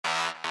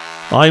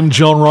I'm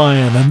John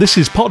Ryan, and this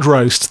is Pod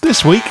Roast.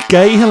 This week,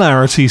 gay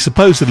hilarity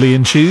supposedly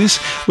ensues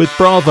with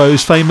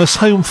Bravo's famous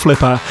home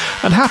flipper,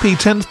 and happy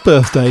 10th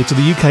birthday to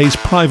the UK's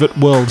private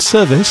world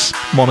service,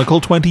 Monacle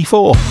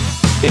 24.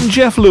 In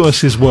Jeff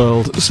Lewis's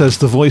world, says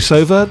the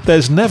voiceover,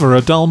 there's never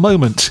a dull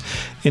moment.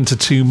 Into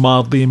two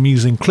mildly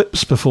amusing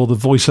clips before the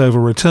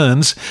voiceover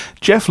returns,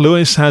 Jeff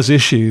Lewis Has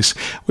Issues,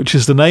 which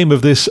is the name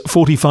of this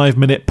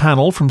 45-minute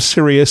panel from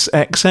Sirius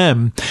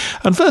XM.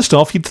 And first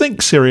off, you'd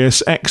think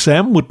Sirius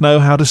XM would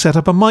know how to set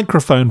up a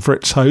microphone for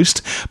its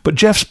host, but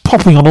Jeff's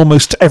popping on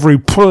almost every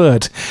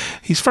word.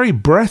 He's very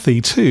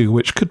breathy too,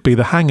 which could be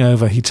the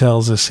hangover he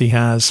tells us he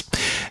has.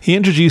 He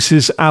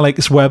introduces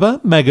Alex Webber,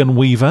 Megan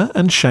Weaver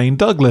and Shane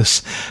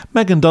Douglas.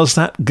 Megan does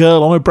that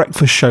girl on a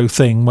breakfast show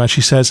thing where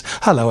she says,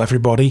 "Hello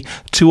everybody,"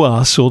 to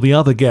us or the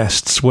other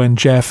guests when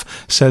Jeff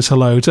says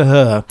hello to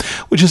her,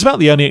 which is about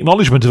the only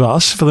acknowledgement of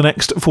us for the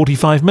next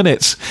 45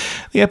 minutes.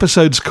 The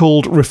episode's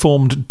called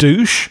Reformed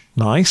Douche.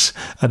 Nice.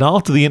 And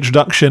after the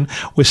introduction,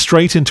 we're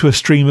straight into a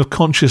stream of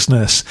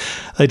consciousness.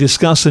 They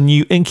discuss a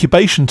new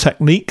incubation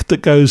technique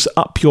that goes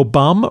up your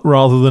bum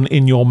rather than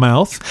in your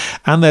mouth,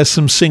 and there's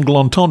some single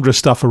entendre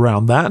stuff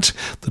around that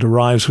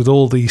arrives with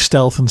all the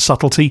stealth and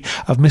subtlety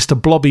of Mr.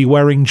 Blobby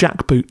wearing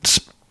jackboots.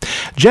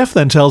 Jeff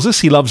then tells us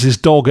he loves his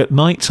dog at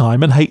night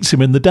time and hates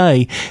him in the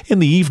day. In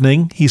the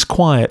evening, he's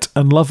quiet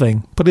and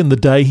loving, but in the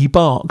day he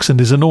barks and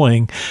is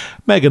annoying.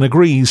 Megan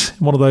agrees,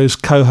 one of those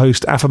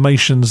co-host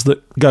affirmations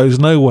that goes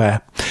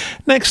nowhere.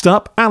 Next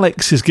up,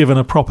 Alex is given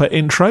a proper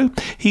intro.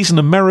 He's an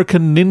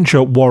American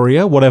Ninja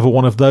Warrior, whatever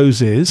one of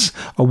those is,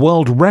 a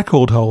world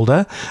record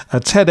holder, a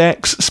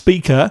TEDx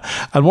speaker,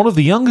 and one of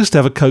the youngest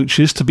ever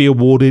coaches to be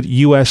awarded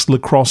US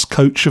Lacrosse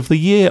Coach of the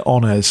Year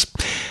honours.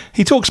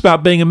 He talks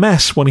about being a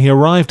mess when he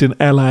arrived in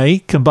LA,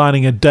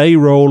 combining a day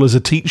role as a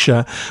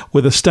teacher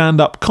with a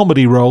stand-up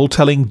comedy role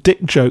telling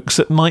dick jokes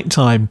at night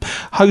time,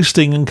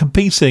 hosting and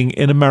competing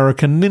in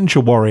American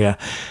Ninja Warrior.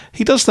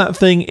 He does that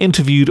thing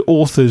interviewed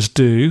authors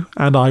do,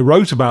 and I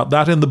wrote about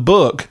that in the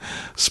book.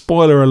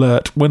 Spoiler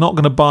alert, we're not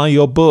going to buy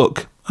your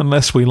book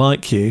unless we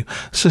like you,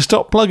 so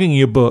stop plugging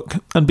your book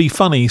and be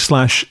funny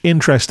 /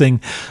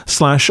 interesting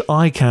 /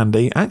 eye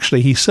candy.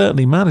 Actually, he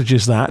certainly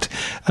manages that,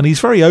 and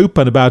he's very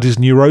open about his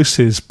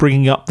neuroses,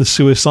 bringing up the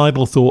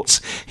suicidal thoughts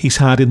he's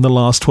had in the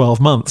last 12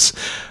 months.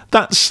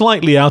 That's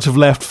slightly out of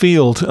left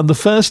field, and the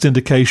first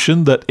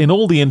indication that in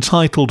all the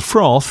entitled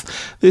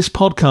froth, this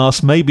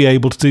podcast may be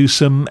able to do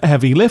some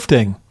heavy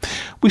lifting.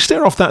 We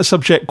steer off that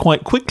subject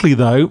quite quickly,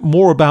 though,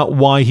 more about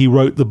why he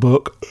wrote the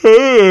book,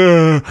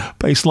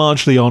 based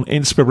largely on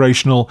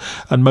inspirational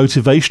and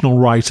motivational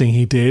writing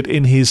he did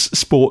in his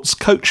sports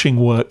coaching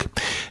work.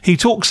 He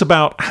talks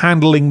about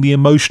handling the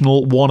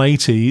emotional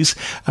 180s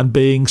and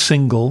being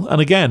single,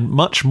 and again,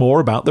 much more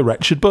about the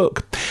wretched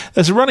book.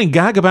 There's a running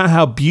gag about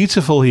how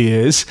beautiful he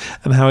is,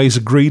 and how he's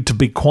agreed to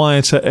be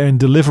quieter in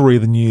delivery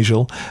than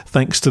usual,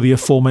 thanks to the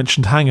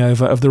aforementioned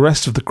hangover of the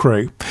rest of the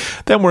crew.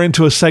 Then we're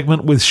into a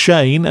segment with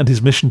Shane and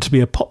his mission to be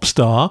a pop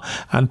star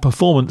and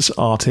performance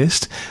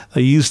artist.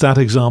 They use that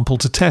example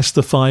to test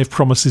the 5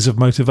 promises of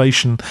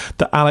motivation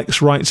that Alex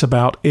writes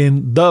about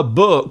in the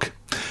book.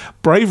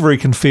 Bravery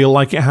can feel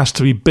like it has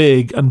to be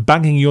big and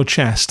banging your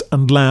chest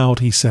and loud,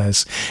 he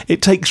says.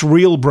 It takes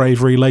real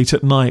bravery late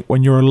at night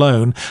when you're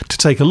alone to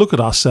take a look at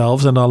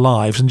ourselves and our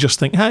lives and just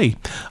think, hey,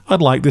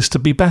 I'd like this to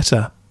be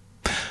better.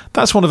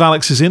 That's one of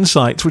Alex's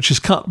insights, which is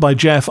cut by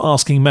Jeff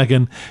asking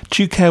Megan,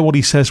 do you care what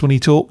he says when he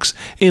talks?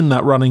 In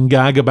that running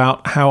gag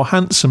about how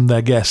handsome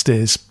their guest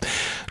is.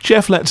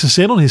 Jeff lets us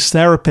in on his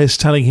therapist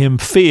telling him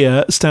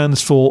fear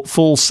stands for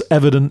false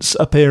evidence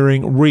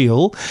appearing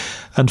real,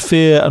 and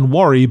fear and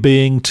worry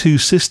being two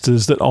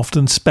sisters that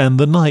often spend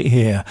the night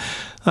here.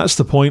 That's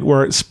the point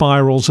where it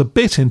spirals a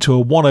bit into a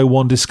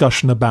 101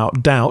 discussion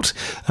about doubt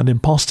and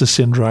imposter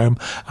syndrome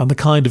and the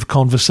kind of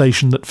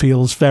conversation that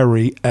feels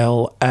very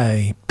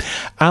LA.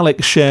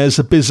 Alex shares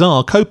a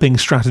bizarre coping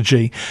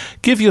strategy.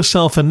 Give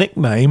yourself a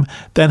nickname,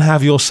 then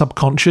have your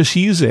subconscious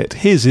use it.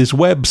 His is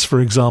Webbs, for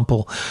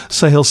example.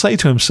 So he'll say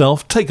to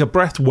himself, take a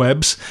breath,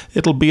 Webbs,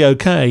 it'll be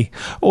okay.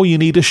 Or you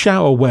need a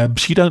shower,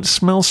 Webbs, you don't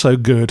smell so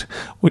good,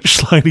 which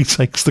slightly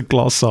takes the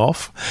gloss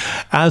off.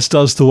 As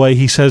does the way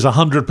he says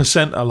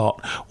 100% a lot.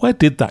 Where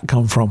did that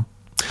come from?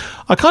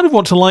 I kind of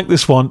want to like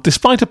this one,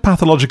 despite a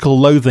pathological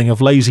loathing of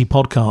lazy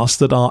podcasts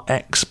that are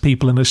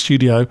people in a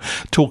studio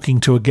talking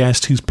to a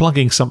guest who's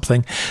plugging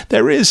something.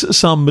 There is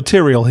some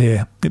material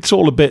here. It's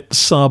all a bit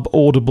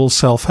sub-audible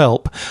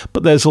self-help,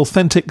 but there's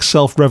authentic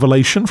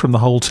self-revelation from the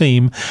whole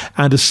team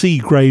and a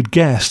C-grade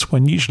guest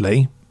when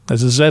usually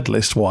there's a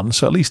Z-list one,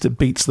 so at least it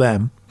beats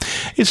them.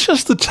 It's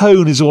just the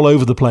tone is all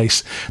over the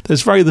place.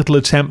 There's very little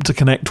attempt to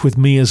connect with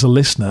me as a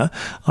listener.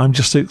 I'm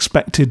just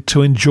expected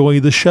to enjoy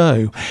the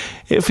show.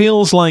 It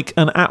feels like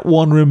an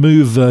at-one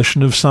remove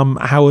version of some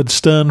Howard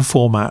Stern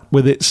format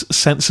with its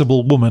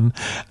sensible woman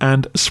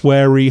and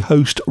sweary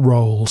host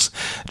roles.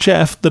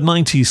 Jeff, the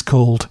 90s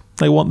called.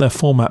 They want their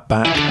format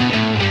back.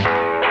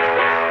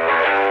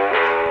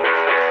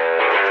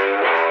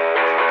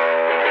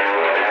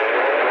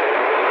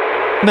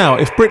 Now,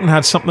 if Britain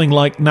had something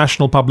like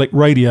National Public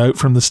Radio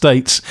from the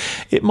States,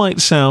 it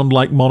might sound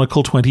like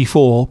Monacle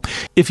 24.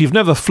 If you've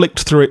never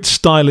flicked through its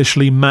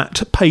stylishly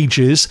matte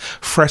pages,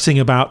 fretting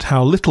about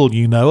how little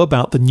you know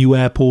about the new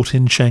airport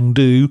in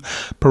Chengdu,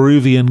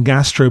 Peruvian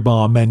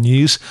gastrobar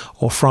menus,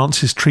 or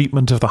France's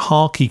treatment of the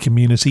Harki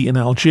community in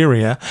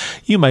Algeria,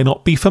 you may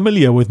not be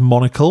familiar with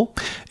Monacle.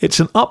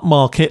 It's an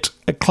upmarket,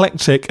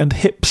 eclectic and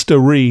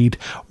hipster read,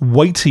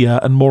 weightier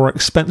and more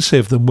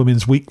expensive than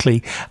Women's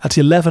Weekly at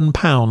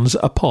 £11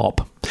 a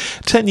pop.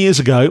 10 years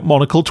ago,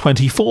 Monacle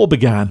 24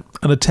 began,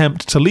 an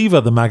attempt to lever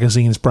the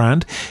magazine's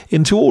brand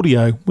into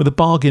audio with a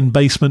bargain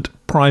basement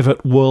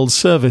private World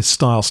Service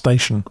style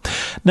station.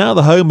 Now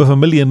the home of 1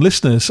 million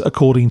listeners,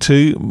 according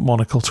to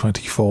Monacle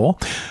 24.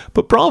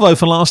 But bravo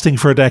for lasting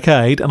for a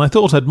decade, and I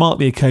thought I'd mark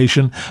the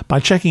occasion by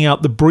checking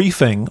out The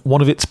Briefing,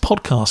 one of its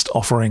podcast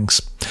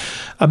offerings.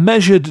 A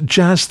measured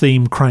jazz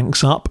theme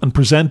cranks up, and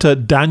presenter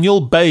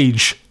Daniel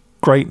Bage,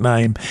 great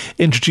name,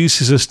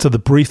 introduces us to The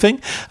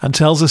Briefing and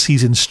tells us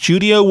he's in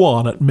Studio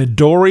One at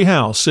Midori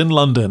House in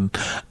London.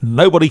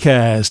 Nobody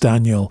cares,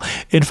 Daniel.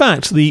 In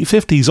fact, the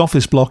 50s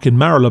office block in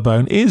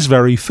Marylebone is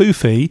very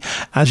foofy,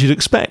 as you'd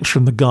expect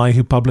from the guy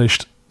who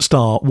published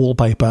Star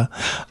Wallpaper.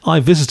 I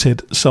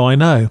visited, so I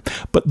know,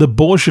 but the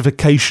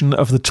bourgeoification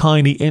of the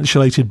tiny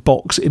insulated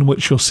box in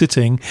which you're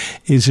sitting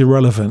is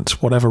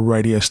irrelevant, whatever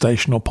radio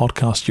station or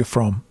podcast you're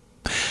from.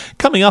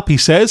 Coming up, he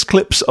says,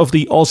 clips of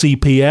the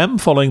Aussie PM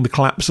following the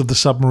collapse of the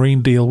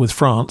submarine deal with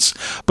France.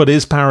 But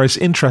is Paris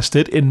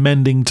interested in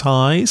mending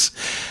ties?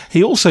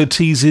 He also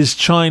teases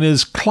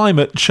China's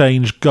climate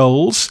change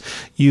goals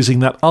using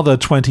that other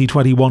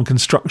 2021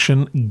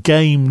 construction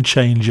game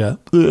changer.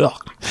 Ugh.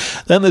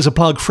 Then there's a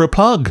plug for a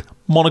plug.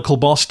 Monacle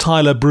boss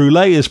Tyler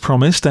Brûlé is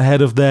promised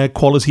ahead of their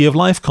Quality of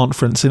Life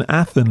conference in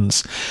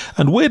Athens.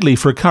 And weirdly,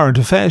 for a current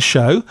affairs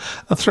show,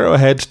 a throw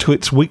ahead to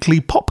its weekly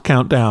pop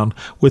countdown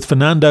with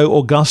Fernando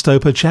Augusto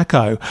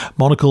Pacheco,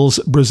 Monacle's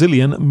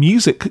Brazilian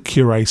music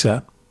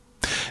curator.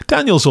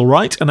 Daniel's all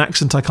right, an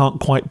accent I can't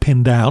quite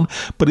pin down,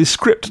 but his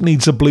script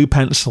needs a blue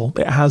pencil.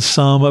 It has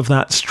some of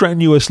that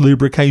strenuous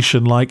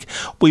lubrication like,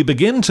 we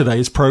begin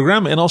today's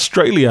programme in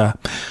Australia.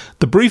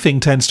 The Briefing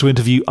tends to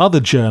interview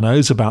other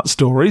journos about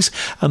stories,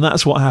 and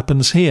that's what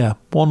happens here.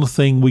 One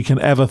thing we can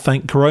ever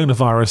thank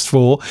coronavirus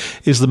for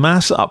is the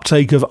mass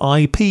uptake of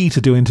IP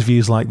to do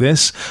interviews like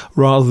this,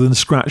 rather than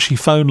scratchy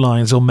phone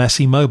lines or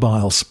messy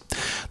mobiles.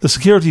 The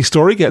security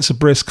story gets a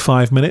brisk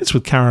 5 minutes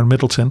with Karen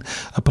Middleton,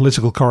 a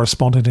political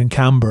correspondent in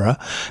Canberra.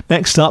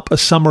 Next up, a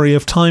summary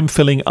of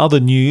time-filling other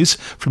news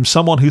from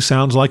someone who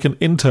sounds like an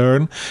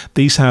intern.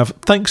 These have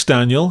Thanks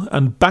Daniel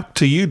and Back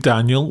to You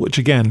Daniel, which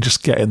again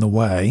just get in the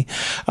way.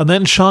 And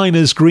then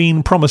China's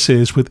Green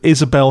Promises with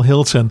Isabel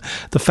Hilton,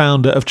 the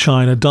founder of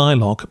China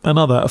Dialogue,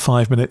 another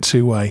 5-minute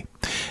two-way.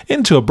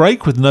 Into a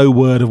break with no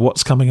word of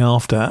what's coming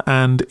after,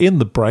 and in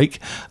the break,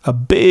 a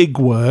big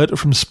word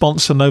from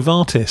sponsor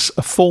Novartis,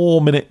 a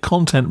 4-minute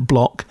content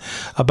block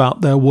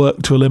about their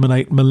work to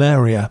eliminate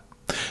malaria.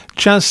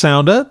 Jazz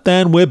sounder,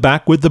 then we're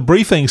back with The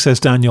Briefing, says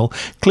Daniel,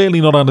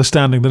 clearly not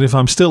understanding that if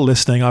I'm still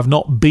listening, I've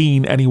not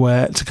been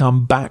anywhere to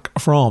come back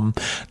from.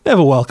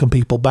 Never welcome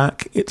people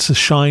back. It's a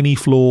shiny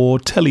floor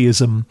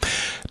tellyism.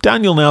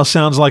 Daniel now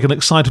sounds like an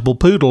excitable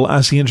poodle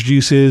as he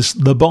introduces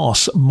the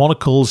boss,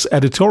 Monacle's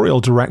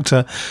editorial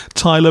director,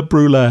 Tyler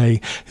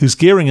Brûlé, who's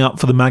gearing up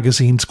for the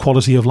magazine's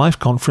Quality of Life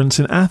conference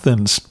in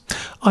Athens.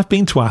 I've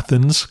been to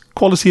Athens.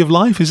 Quality of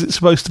life? Is it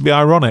supposed to be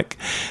ironic?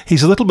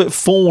 He's a little bit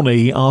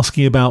fawny,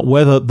 asking about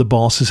whether the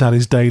boss has had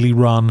his daily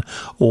run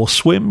or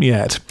swim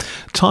yet.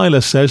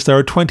 Tyler says there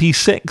are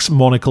 26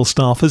 Monacle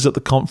staffers at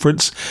the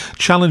conference,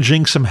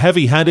 challenging some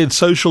heavy-handed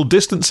social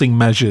distancing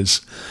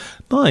measures.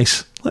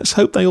 Nice. Let's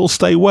hope they all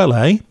stay well,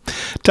 eh?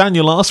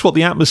 Daniel asks what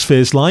the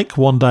atmosphere's like.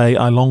 One day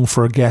I long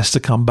for a guest to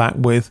come back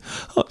with,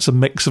 it's a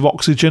mix of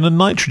oxygen and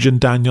nitrogen,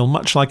 Daniel,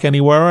 much like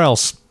anywhere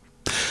else.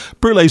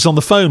 Brûlé's on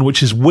the phone,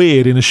 which is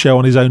weird in a show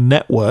on his own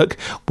network,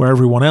 where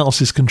everyone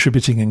else is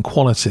contributing in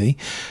quality.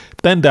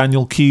 Then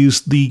Daniel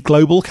cues the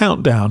global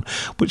countdown,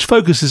 which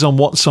focuses on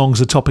what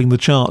songs are topping the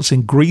charts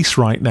in Greece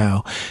right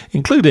now,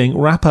 including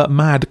rapper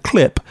Mad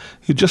Clip,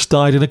 who just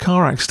died in a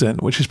car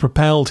accident, which has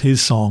propelled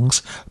his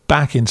songs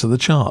back into the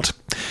chart.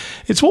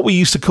 It's what we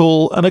used to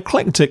call an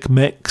eclectic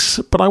mix,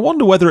 but I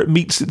wonder whether it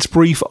meets its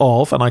brief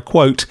of, and I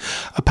quote,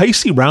 a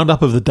pacey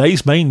roundup of the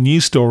day's main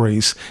news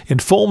stories,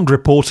 informed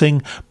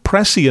reporting,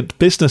 prescient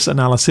business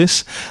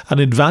analysis, and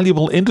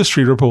invaluable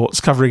industry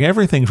reports covering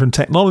everything from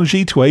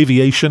technology to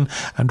aviation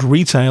and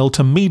retail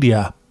to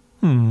media.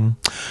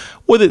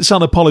 With its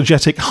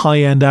unapologetic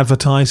high-end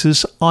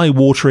advertisers,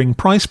 eye-watering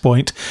price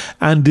point,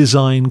 and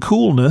design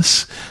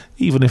coolness,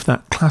 even if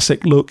that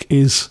classic look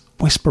is,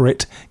 whisper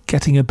it,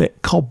 getting a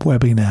bit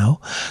cobwebby now,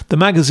 the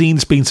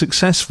magazine's been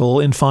successful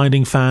in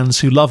finding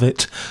fans who love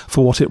it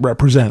for what it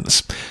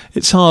represents.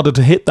 It's harder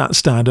to hit that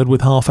standard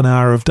with half an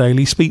hour of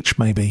daily speech,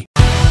 maybe.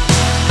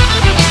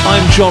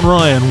 I'm John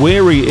Ryan,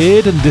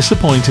 weary-eared and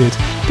disappointed.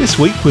 This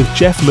week with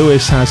Jeff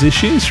Lewis Has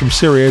Issues from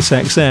Sirius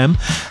XM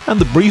and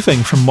The Briefing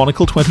from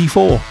Monacle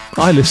 24.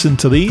 I listen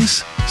to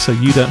these so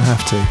you don't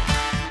have to.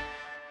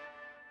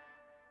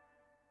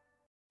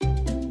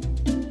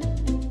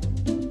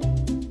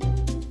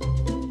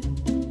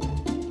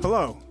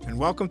 Hello, and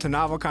welcome to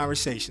Novel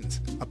Conversations,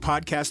 a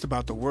podcast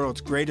about the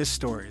world's greatest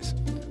stories.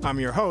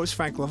 I'm your host,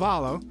 Frank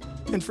Lavallo,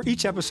 and for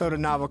each episode of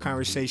Novel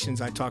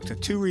Conversations, I talk to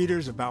two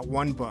readers about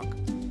one book.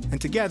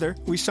 And together,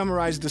 we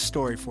summarize the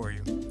story for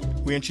you.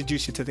 We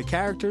introduce you to the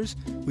characters,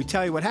 we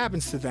tell you what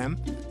happens to them,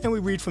 and we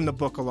read from the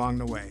book along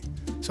the way.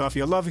 So if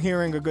you love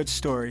hearing a good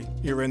story,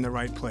 you're in the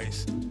right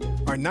place.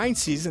 Our 9th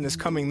season is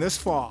coming this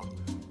fall.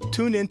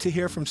 Tune in to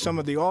hear from some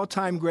of the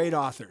all-time great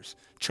authors,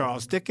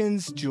 Charles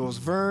Dickens, Jules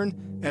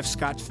Verne, F.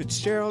 Scott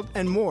Fitzgerald,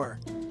 and more.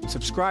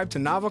 Subscribe to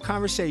Novel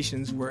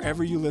Conversations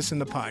wherever you listen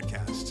to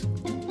podcasts.